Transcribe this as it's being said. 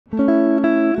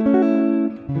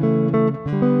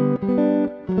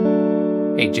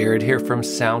Hey, Jared here from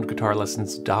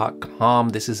soundguitarlessons.com.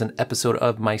 This is an episode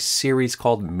of my series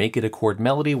called Make It a Chord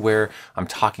Melody, where I'm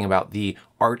talking about the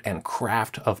art and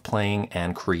craft of playing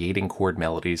and creating chord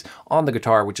melodies on the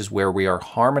guitar, which is where we are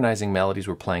harmonizing melodies.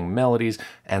 We're playing melodies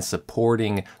and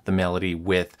supporting the melody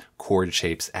with chord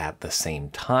shapes at the same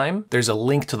time. There's a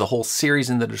link to the whole series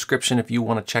in the description if you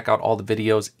want to check out all the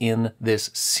videos in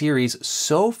this series.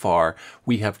 So far,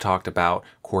 we have talked about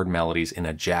chord melodies in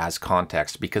a jazz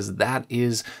context because that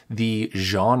is the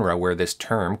genre where this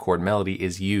term, chord melody,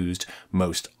 is used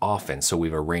most often. So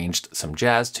we've arranged some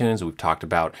jazz tunes. We've talked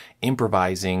about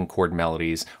improvising chord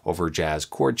melodies over jazz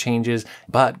chord changes,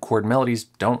 but chord melodies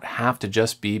don't have to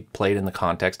just be played in the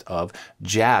context of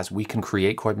jazz. We can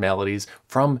create chord melodies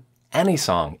from any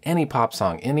song, any pop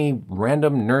song, any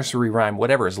random nursery rhyme,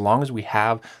 whatever. As long as we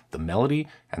have the melody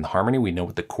and the harmony, we know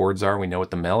what the chords are, we know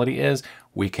what the melody is,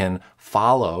 we can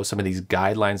follow some of these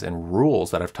guidelines and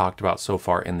rules that I've talked about so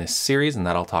far in this series and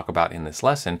that I'll talk about in this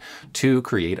lesson to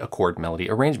create a chord melody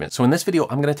arrangement. So in this video,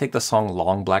 I'm going to take the song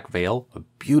Long Black Veil, a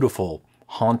beautiful,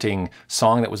 haunting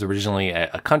song that was originally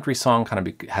a country song,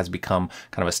 has become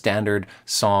kind of a standard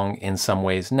song in some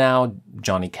ways now.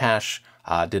 Johnny Cash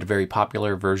did a very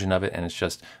popular version of it, and it's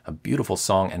just a beautiful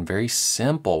song and very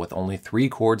simple with only 3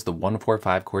 chords, the 1, 4,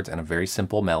 5 chords, and a very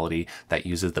simple melody that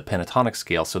uses the pentatonic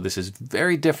scale. So this is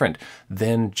very different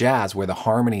than jazz, where the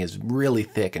harmony is really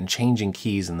thick and changing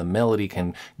keys and the melody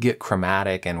can get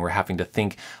chromatic and we're having to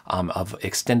think of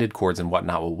extended chords and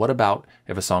whatnot. Well, what about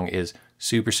if a song is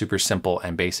super, super simple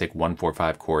and basic, 1, 4,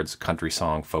 5 chords, country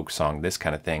song, folk song, this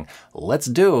kind of thing? Let's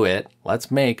do it. Let's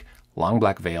make Long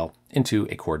Black Veil into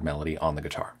a chord melody on the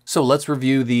guitar. So let's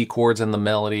review the chords and the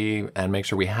melody and make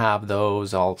sure we have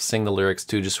those. I'll sing the lyrics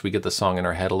too, just so we get the song in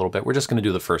our head a little bit. We're just going to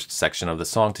do the first section of the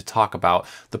song to talk about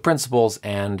the principles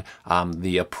and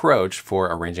the approach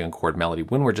for arranging a chord melody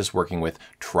when we're just working with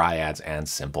triads and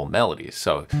simple melodies.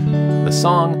 So the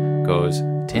song goes,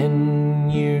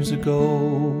 10 years ago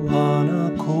on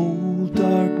a cold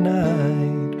dark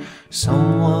night,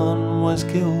 someone was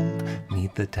killed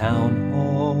 'neath the town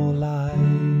hall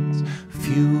lights.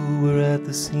 Few were at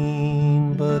the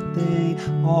scene, but they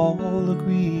all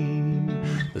agree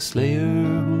the slayer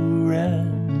who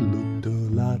ran looked a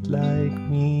lot like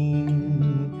me.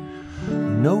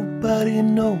 Nobody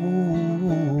knows,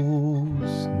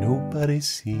 nobody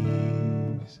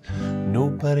sees,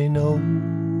 nobody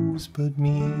knows but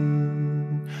me.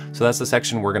 So that's the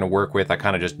section we're going to work with. I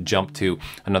kind of just jumped to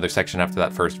another section after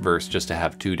that first verse just to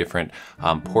have 2 different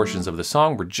portions of the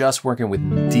song. We're just working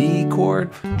with D chord,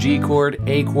 G chord,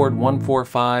 A chord, 1, 4,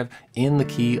 5 in the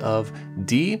key of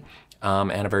D,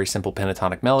 and a very simple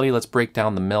pentatonic melody. Let's break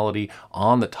down the melody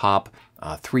on the top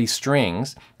 3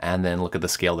 strings and then look at the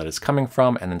scale that it's coming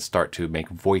from and then start to make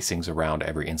voicings around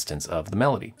every instance of the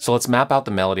melody. So let's map out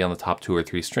the melody on the top 2 or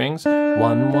 3 strings. 1,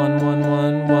 1, 1,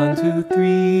 1, 1, 2,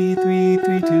 3, 3,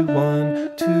 3, 2,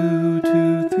 1, 2,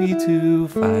 2, 3, 2,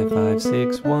 5, 5,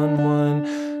 6, 1, 1.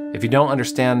 If you don't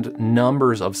understand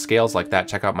numbers of scales like that,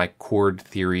 check out my chord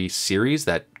theory series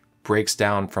that breaks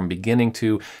down from beginning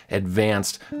to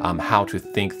advanced how to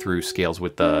think through scales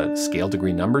with the scale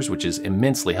degree numbers, which is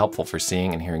immensely helpful for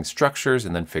seeing and hearing structures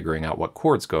and then figuring out what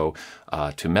chords go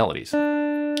to melodies.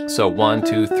 So 1,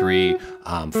 2, 3,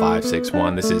 5, 6,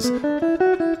 1. This is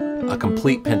a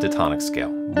complete pentatonic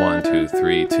scale. 1, 2,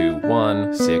 3, 2,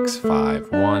 1, 6,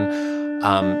 5,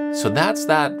 1. So that's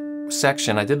that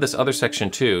section. I did this other section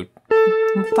too.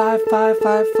 5, 5,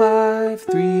 5, 5,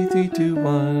 3, 3, 2,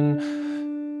 1.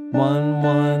 1,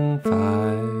 1, 5,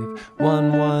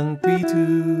 1, 1, 3,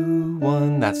 2,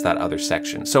 1. That's that other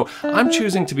section. So I'm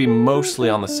choosing to be mostly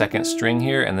on the 2nd string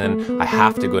here, and then I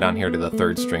have to go down here to the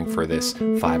 3rd string for this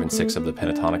 5 and 6 of the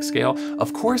pentatonic scale.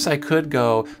 Of course, I could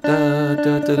go da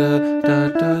da da da da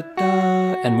da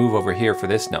da and move over here for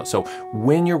this note. So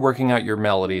when you're working out your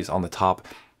melodies on the top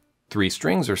 3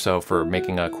 strings or so for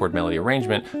making a chord melody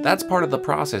arrangement, that's part of the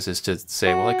process, is to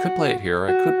say, well, I could play it here, or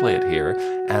I could play it here.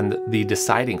 And the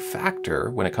deciding factor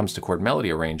when it comes to chord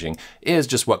melody arranging is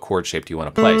just what chord shape do you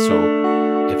want to play.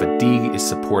 So if a D is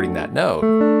supporting that note,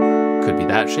 could be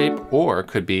that shape or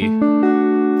could be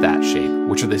that shape,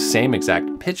 which are the same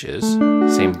exact pitches,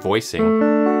 same voicing.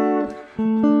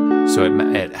 So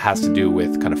it has to do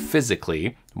with kind of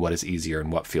physically what is easier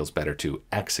and what feels better to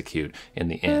execute in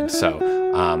the end. So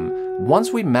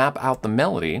once we map out the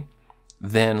melody,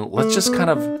 then let's just kind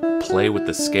of play with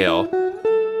the scale,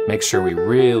 make sure we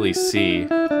really see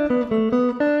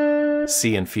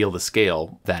and feel the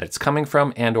scale that it's coming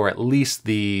from, and or at least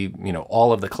the,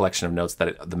 all of the collection of notes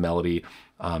that the melody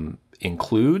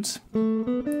includes,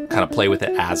 kind of play with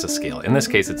it as a scale. In this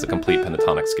case, it's a complete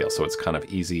pentatonic scale, so it's kind of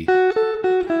easy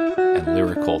and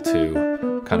lyrical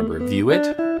to kind of review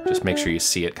it. Just make sure you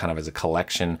see it kind of as a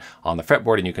collection on the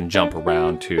fretboard, and you can jump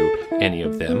around to any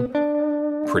of them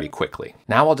pretty quickly.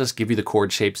 Now I'll just give you the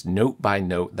chord shapes note by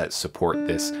note that support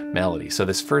this melody. So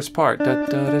this first part,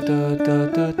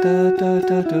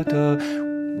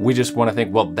 we just want to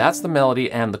think, well, that's the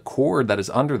melody, and the chord that is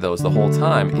under those the whole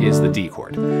time is the D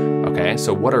chord. Okay,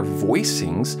 so what are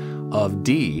voicings of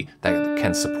D that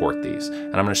can support these?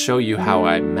 And I'm going to show you how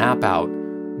I map out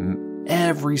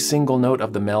every single note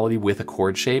of the melody with a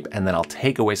chord shape, and then I'll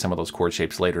take away some of those chord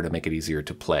shapes later to make it easier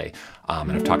to play.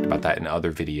 And I've talked about that in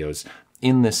other videos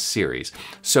in this series.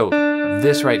 So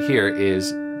this right here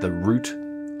is the root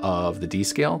of the D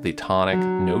scale, the tonic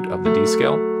note of the D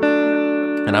scale.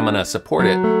 And I'm going to support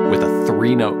it with a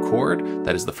 3-note chord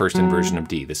that is the first inversion of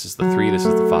D. This is the 3, this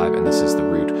is the 5, and this is the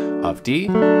root of D.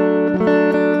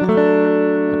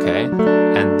 Okay,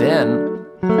 and then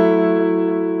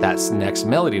that's next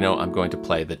melody note, I'm going to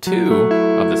play the 2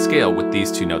 of the scale with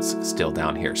these 2 notes still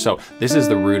down here. So this is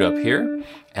the root up here,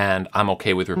 and I'm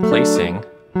okay with replacing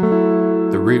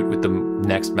the root with the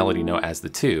next melody note as the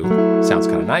 2. Sounds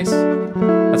kind of nice.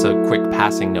 That's a quick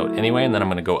passing note anyway, and then I'm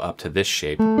going to go up to this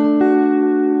shape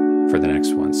for the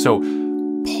next one. So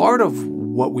part of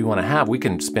what we want to have, we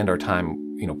can spend our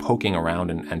time, you know, poking around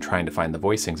and trying to find the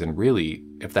voicings, and really,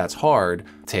 if that's hard,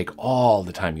 take all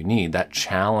the time you need. That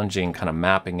challenging kind of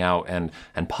mapping out and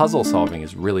puzzle solving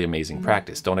is really amazing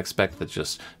practice. Don't expect to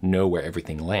just know where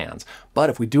everything lands. But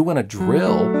if we do want to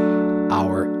drill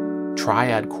our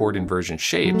triad chord inversion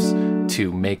shapes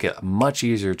to make it much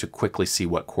easier to quickly see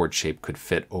what chord shape could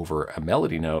fit over a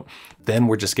melody note, then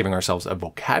we're just giving ourselves a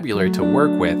vocabulary to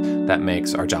work with that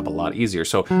makes our job a lot easier.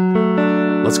 So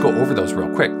let's go over those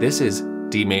real quick. This is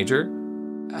D major,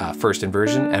 first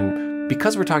inversion, and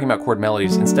because we're talking about chord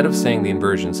melodies, instead of saying the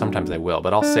inversion, sometimes I will,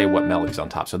 but I'll say what melody's on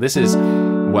top. So this is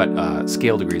what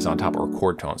scale degrees on top, or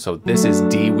chord tone. So this is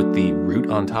D with the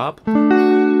root on top.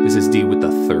 This is D with the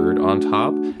 3rd on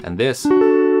top, and this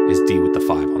is D with the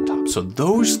 5 on top. So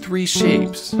those 3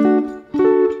 shapes, I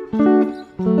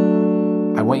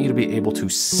want you to be able to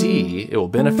see. It will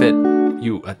benefit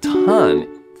you a ton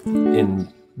in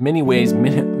many ways,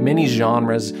 many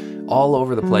genres, all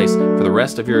over the place for the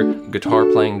rest of your guitar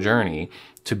playing journey,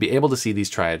 to be able to see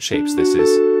these triad shapes. This is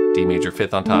D major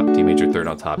 5th on top, D major 3rd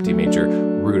on top, D major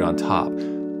root on top.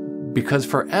 Because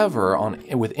forever,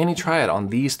 with any triad on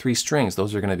these 3 strings,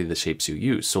 those are going to be the shapes you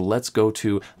use. So let's go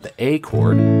to the A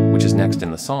chord, which is next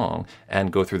in the song,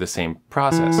 and go through the same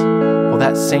process. Well,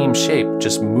 that same shape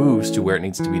just moves to where it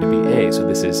needs to be A. So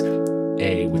this is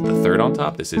A with the 3rd on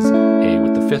top, this is A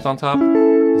with the 5th on top,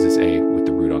 this is A with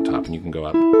the root on top, and you can go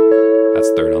up. That's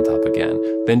 3rd on top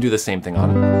again. Then do the same thing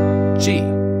on G.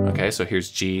 Okay, so here's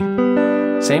G,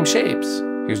 same shapes.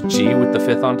 Here's G with the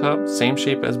 5th on top, same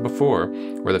shape as before,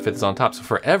 where the 5th is on top. So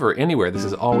forever, anywhere, this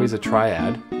is always a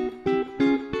triad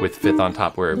with 5th on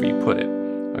top wherever you put it,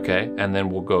 okay? And then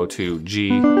we'll go to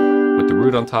G with the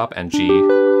root on top and G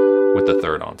with the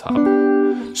 3rd on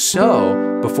top.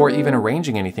 So before even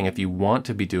arranging anything, if you want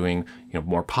to be doing, you know,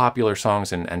 more popular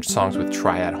songs and songs with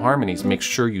triad harmonies, make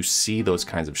sure you see those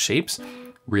kinds of shapes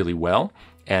really well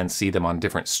and see them on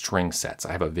different string sets.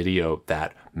 I have a video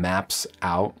that maps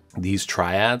out these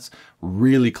triads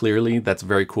really clearly. That's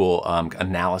very cool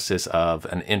analysis of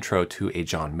an intro to a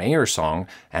John Mayer song,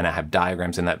 and I have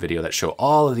diagrams in that video that show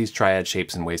all of these triad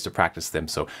shapes and ways to practice them,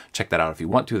 so check that out if you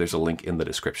want to. There's a link in the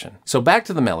description. So back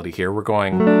to the melody here, we're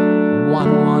going 1,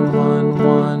 1, 1,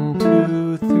 1,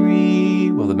 2,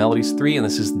 3. Well, the melody's 3, and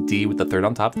this is D with the 3rd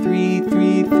on top. 3,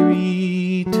 3,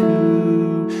 3,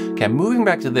 2. Okay, I'm moving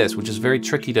back to this, which is very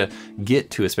tricky to get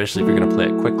to, especially if you're going to play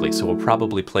it quickly. So we'll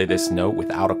probably play this note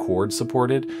without a chord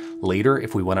supported later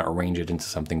if we want to arrange it into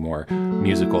something more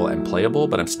musical and playable,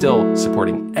 but I'm still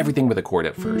supporting everything with a chord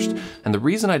at first. And the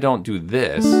reason I don't do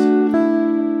this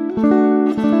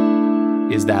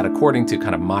is that according to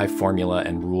kind of my formula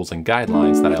and rules and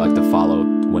guidelines that I like to follow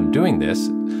when doing this,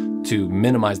 to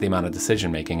minimize the amount of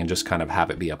decision making and just kind of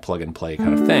have it be a plug and play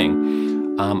kind of thing,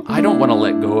 I don't want to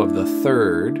let go of the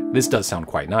 3rd. This does sound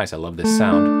quite nice. I love this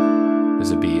sound. This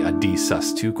would be a D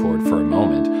sus2 chord for a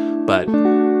moment, but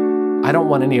I don't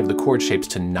want any of the chord shapes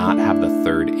to not have the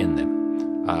 3rd in them.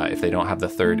 If they don't have the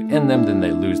 3rd in them, then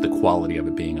they lose the quality of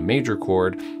it being a major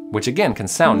chord, which again can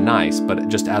sound nice, but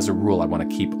just as a rule, I want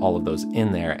to keep all of those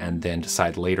in there and then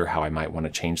decide later how I might want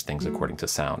to change things according to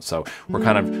sound. So we're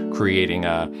kind of creating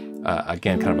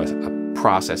again, kind of a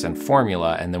process and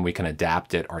formula, and then we can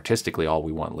adapt it artistically all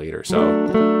we want later. So,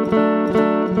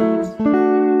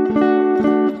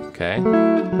 okay?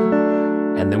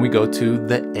 And then we go to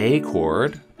the A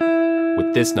chord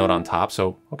with this note on top.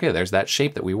 So, okay, there's that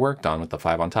shape that we worked on with the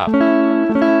 5 on top.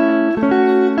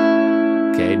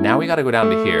 Okay, now we gotta go down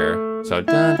to here. So,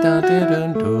 dun, dun, dun,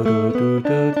 dun, dun, dun,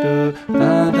 dun,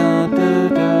 dun, dun,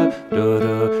 dun,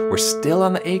 dun. We're still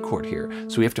on the A chord here.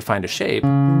 So we have to find a shape.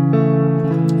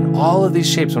 And all of these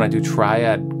shapes, when I do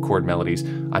triad chord melodies,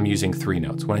 I'm using 3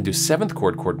 notes. When I do 7th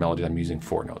chord melodies, I'm using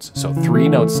 4 notes. So 3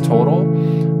 notes total,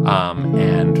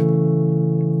 and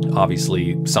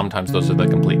obviously, sometimes those are the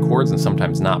complete chords and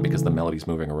sometimes not because the melody's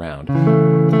moving around.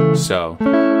 So,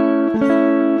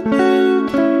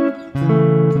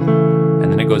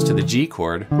 and then it goes to the G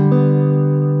chord.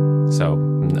 So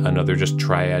another just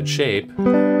triad shape,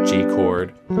 G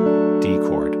chord, D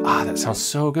chord. Ah, that sounds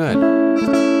so good.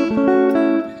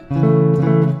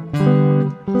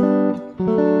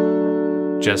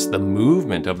 Just the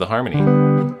movement of the harmony.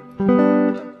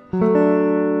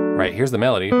 Right, here's the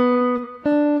melody.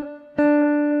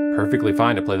 Perfectly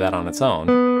fine to play that on its own,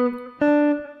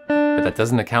 but that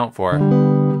doesn't account for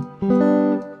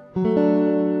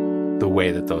the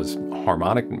way that those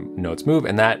harmonic notes move,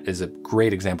 and that is a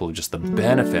great example of just the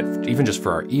benefit, even just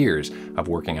for our ears, of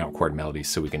working out chord melodies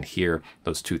so we can hear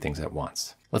those 2 things at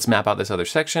once. Let's map out this other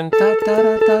section.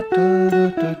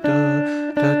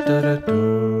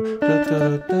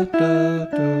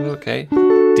 Okay,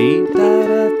 D,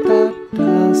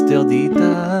 still D,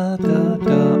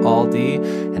 all D,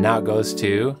 and now it goes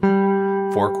to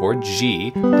 4 chord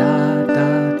G,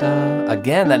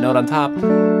 again that note on top,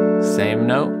 same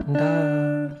note,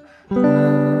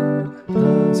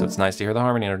 so it's nice to hear the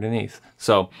harmony underneath.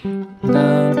 So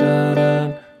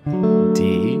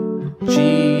D,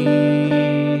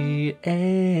 G,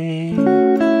 A,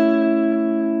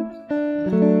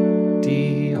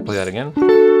 D. I'll play that again.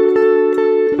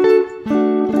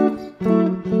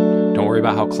 Don't worry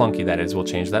about how clunky that is, we'll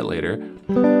change that later.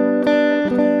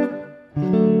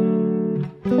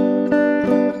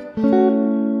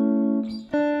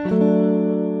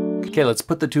 Okay, let's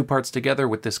put the 2 parts together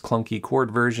with this clunky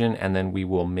chord version, and then we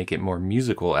will make it more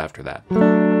musical after that.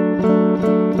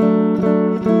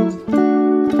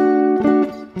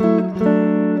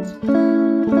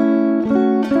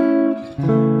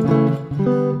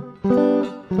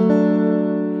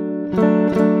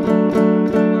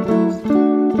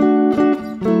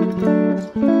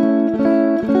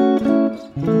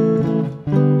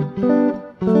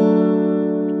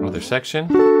 Another section.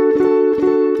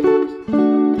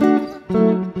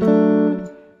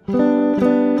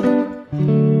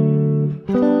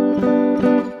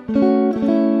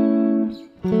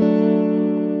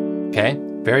 Okay,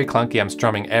 very clunky. I'm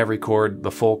strumming every chord,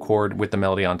 the full chord with the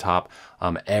melody on top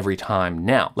every time.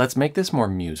 Now, let's make this more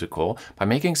musical by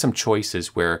making some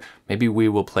choices where maybe we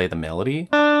will play the melody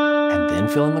and then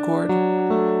fill in the chord.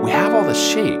 We have all the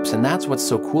shapes, and that's what's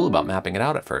so cool about mapping it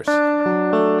out at first.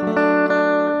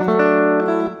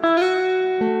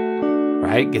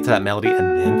 Right, get to that melody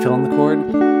and then fill in the chord.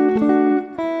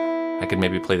 I could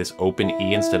maybe play this open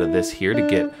E instead of this here to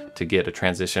get a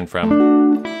transition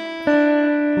from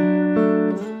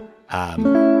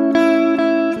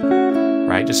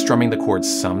right, just strumming the chords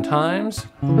sometimes.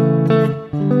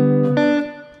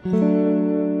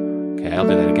 Okay, I'll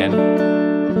do that again.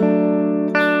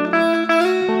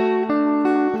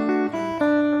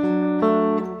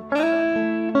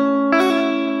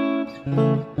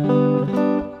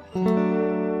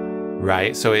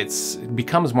 Right, so it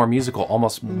becomes more musical,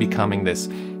 almost becoming this,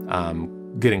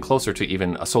 getting closer to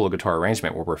even a solo guitar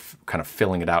arrangement where we're kind of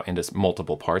filling it out into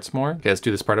multiple parts more. Okay, let's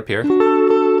do this part up here.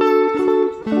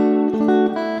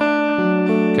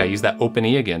 Okay, I use that open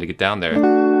E again to get down there.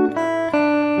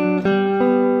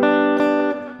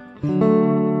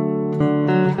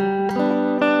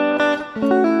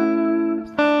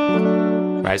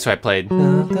 Right, so I played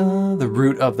the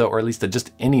root of the, or at least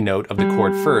just any note of the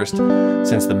chord first,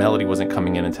 since the melody wasn't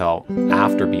coming in until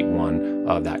after beat 1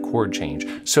 of that chord change.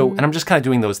 So, and I'm just kind of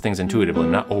doing those things intuitively.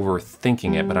 I'm not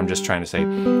overthinking it, but I'm just trying to say,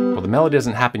 well, the melody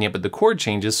doesn't happen yet, but the chord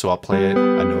changes, so I'll play a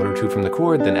note or 2 from the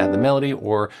chord, then add the melody,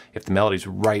 or if the melody's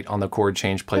right on the chord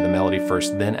change, play the melody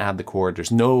first, then add the chord.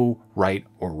 There's no right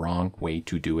or wrong way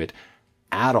to do it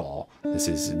at all. This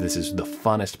is the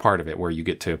funnest part of it, where you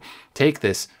get to take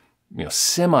this, you know,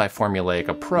 semi-formulaic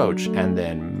approach and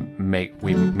then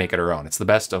we make it our own. It's the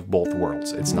best of both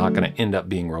worlds. It's not going to end up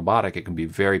being robotic. It can be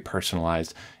very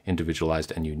personalized,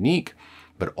 individualized, and unique,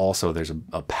 but also there's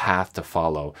a path to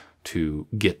follow to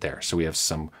get there. So we have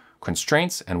some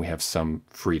constraints and we have some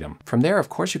freedom. From there, of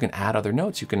course, you can add other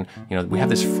notes. You can, you know, we have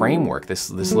this framework,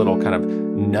 this little kind of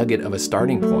nugget of a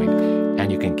starting point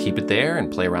And you can keep it there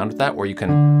and play around with that, or you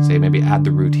can say maybe add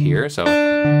the root here. So, you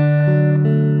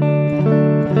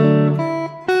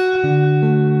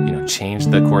know, change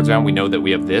the chords around. We know that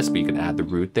we have this, but you can add the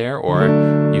root there, or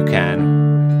you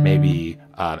can maybe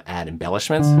add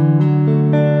embellishments.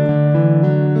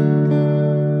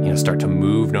 You know, start to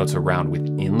move notes around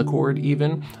within the chord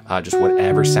even, just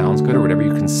whatever sounds good or whatever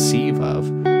you conceive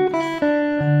of.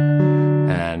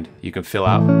 And you can fill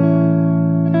out.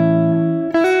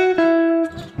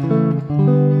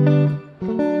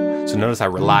 So notice I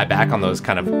rely back on those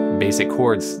kind of basic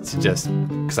chords to just,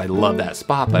 because I love that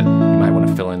spot, but you might want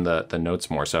to fill in the notes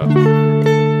more. So.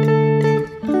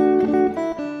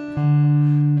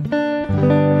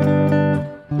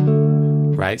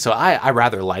 Right, so I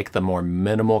rather like the more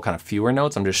minimal, kind of fewer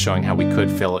notes. I'm just showing how we could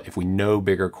fill it. If we know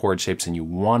bigger chord shapes and you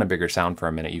want a bigger sound for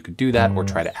a minute, you could do that, or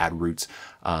try to add roots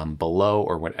below,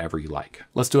 or whatever you like.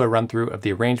 Let's do a run through of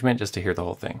the arrangement just to hear the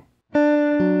whole thing.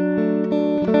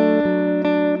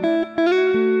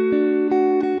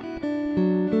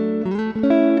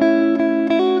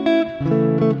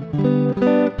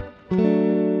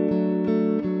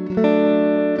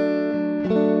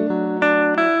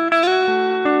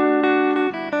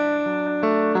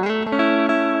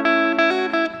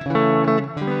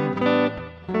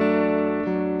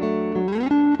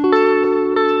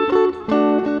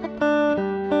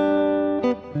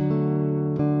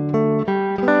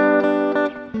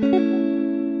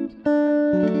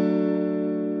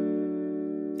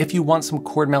 If you want some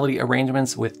chord melody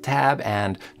arrangements with tab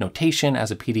and notation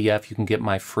as a PDF, you can get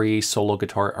my free solo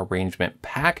guitar arrangement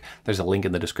pack. There's a link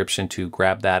in the description to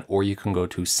grab that, or you can go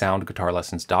to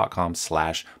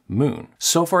soundguitarlessons.com/moon.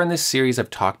 So far in this series, I've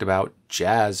talked about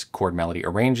jazz chord melody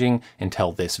arranging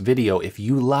until this video. If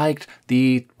you liked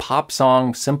the pop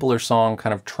song, simpler song,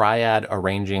 kind of triad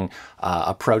arranging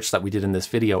approach that we did in this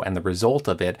video and the result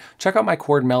of it, check out my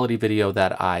chord melody video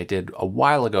that I did a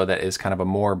while ago that is kind of a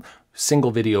more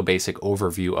single video basic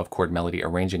overview of chord melody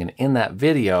arranging. And in that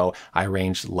video, I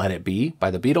arranged Let It Be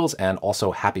by the Beatles and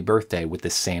also Happy Birthday with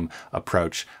this same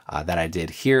approach that I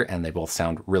did here, and they both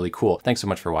sound really cool. Thanks so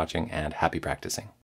much for watching, and happy practicing.